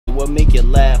make you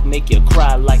laugh, make you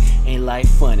cry like Ain't Life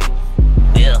Funny.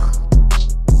 Ugh.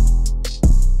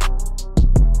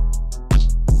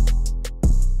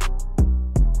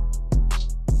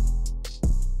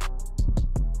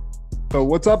 So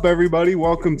what's up, everybody?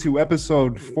 Welcome to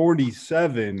episode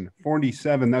 47.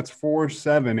 That's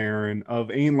 47, Aaron, of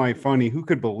Ain't Life Funny. Who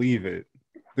could believe it?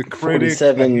 The critics,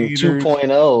 47 the haters.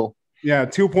 2.0. Yeah,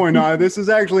 2.0. This is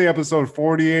actually episode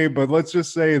 48, but let's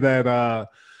just say that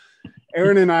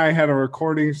Aaron and I had a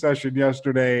recording session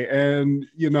yesterday, and,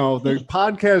 you know, the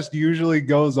podcast usually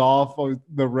goes off of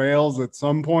the rails at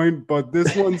some point, but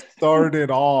this one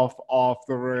started off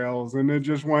the rails, and it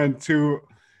just went to...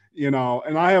 You know,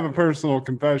 and I have a personal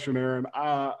confession, Aaron.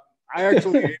 I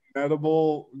actually ate an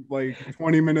edible like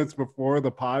 20 minutes before the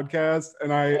podcast, and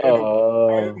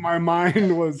my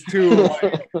mind was too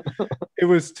it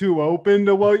was too open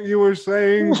to what you were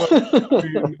saying. But, I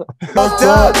mean,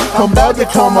 I'm about to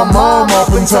call my mom up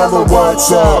and tell her what's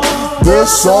up.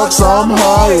 This sucks. I'm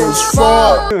high as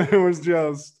fuck. It was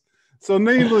just so.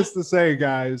 Needless to say,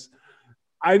 guys,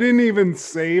 I didn't even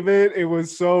save it. It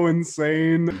was so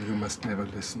insane. You must never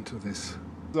listen to this.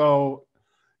 So,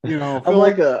 you know, I'm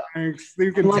like a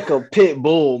pit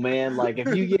bull, man. Like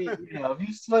if you get, if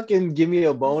you fucking give me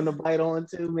a bone to bite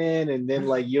onto, man, and then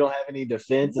like you don't have any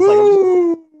defense, it's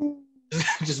like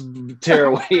I'm just tear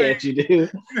away at you,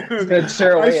 dude. I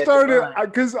started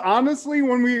because honestly,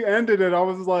 when we ended it, I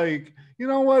was like, you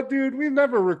know what, dude? We've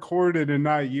never recorded and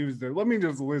not used it. Let me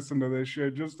just listen to this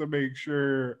shit just to make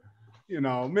sure. You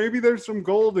know, maybe there's some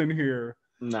gold in here.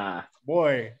 Nah.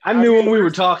 Boy. I knew when we were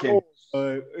talking. Gold,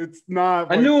 but it's not.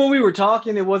 I knew when we were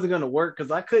talking it wasn't going to work because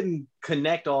I couldn't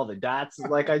connect all the dots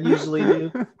like I usually do.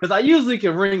 Because I usually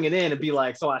can ring it in and be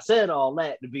like, so I said all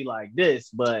that to be like this,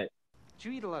 but... Did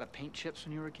you eat a lot of paint chips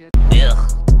when you were a kid?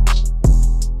 Ugh.